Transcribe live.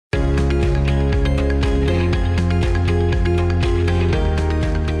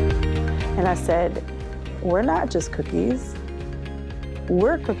I said, we're not just cookies,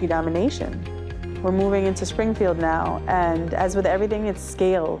 we're cookie domination. We're moving into Springfield now, and as with everything, it's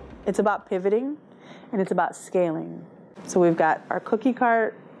scale. It's about pivoting, and it's about scaling. So we've got our cookie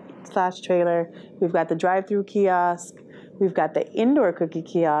cart / trailer, we've got the drive-through kiosk, we've got the indoor cookie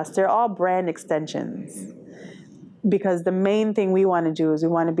kiosk. They're all brand extensions. Because the main thing we want to do is we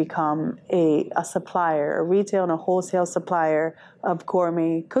want to become a supplier, a retail and a wholesale supplier of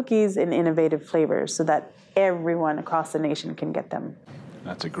gourmet cookies in innovative flavors so that everyone across the nation can get them.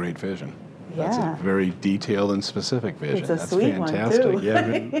 That's a great vision. Yeah. That's a very detailed and specific vision. It's a That's sweet fantastic. one too.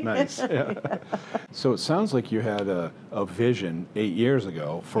 Yeah, nice. Yeah. So it sounds like you had a vision 8 years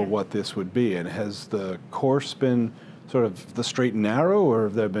ago for what this would be. And has the course been sort of the straight and narrow, or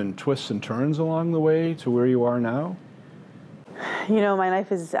have there been twists and turns along the way to where you are now? You know, my life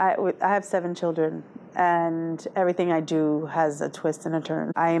is, I have 7 children, and everything I do has a twist and a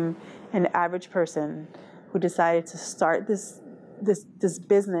turn. I am an average person who decided to start this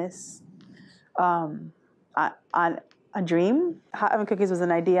business on a dream. Hot Oven Cookies was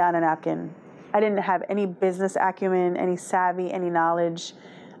an idea on a napkin. I didn't have any business acumen, any savvy, any knowledge.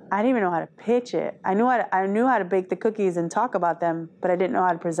 I didn't even know how to pitch it. I knew how to bake the cookies and talk about them, but I didn't know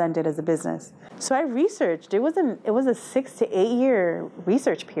how to present it as a business. So I researched. It was a 6 to 8 year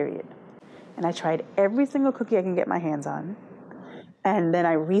research period. And I tried every single cookie I can get my hands on. And then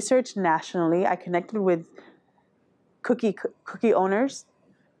I researched nationally. I connected with cookie owners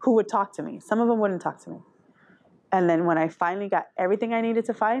who would talk to me. Some of them wouldn't talk to me. And then when I finally got everything I needed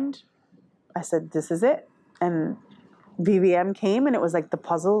to find, I said, this is it. And VVM came, and it was like the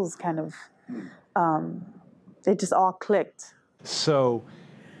puzzles kind of, it just all clicked. So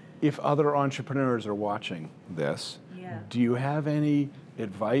if other entrepreneurs are watching this, do you have any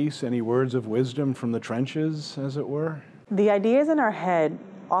advice, any words of wisdom from the trenches, as it were? The ideas in our head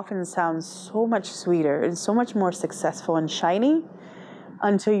often sound so much sweeter and so much more successful and shiny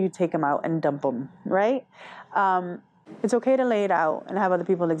until you take them out and dump them, right? It's okay to lay it out and have other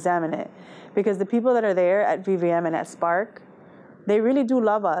people examine it, because the people that are there at VVM and at Spark, they really do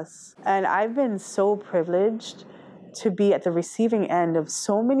love us. And I've been so privileged to be at the receiving end of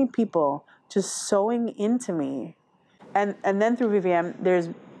so many people just sewing into me. And then through VVM, there's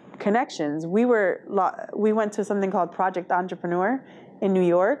connections. We went to something called Project Entrepreneur in New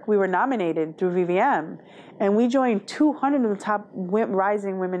York. We were nominated through VVM, and we joined 200 of the top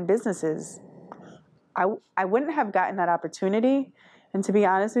rising women businesses. I wouldn't have gotten that opportunity, and to be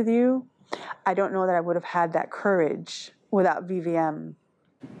honest with you, I don't know that I would have had that courage without VVM.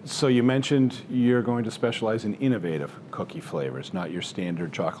 So you mentioned you're going to specialize in innovative cookie flavors, not your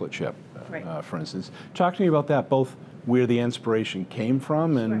standard chocolate chip, for instance. Talk to me about that, both where the inspiration came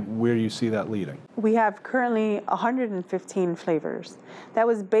from and where you see that leading. We have currently 115 flavors. That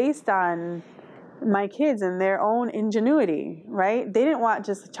was based on my kids and their own ingenuity, right? They didn't want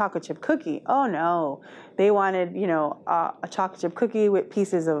just a chocolate chip cookie. Oh no, they wanted, you know, a chocolate chip cookie with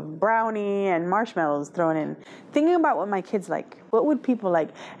pieces of brownie and marshmallows thrown in. Thinking about what my kids like, what would people like?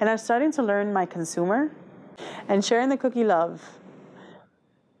 And I'm starting to learn my consumer, and sharing the cookie love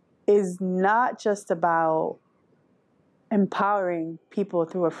is not just about empowering people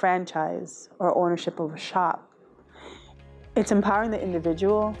through a franchise or ownership of a shop. It's empowering the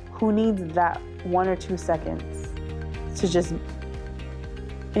individual who needs that 1 or 2 seconds to just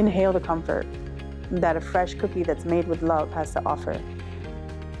inhale the comfort that a fresh cookie that's made with love has to offer.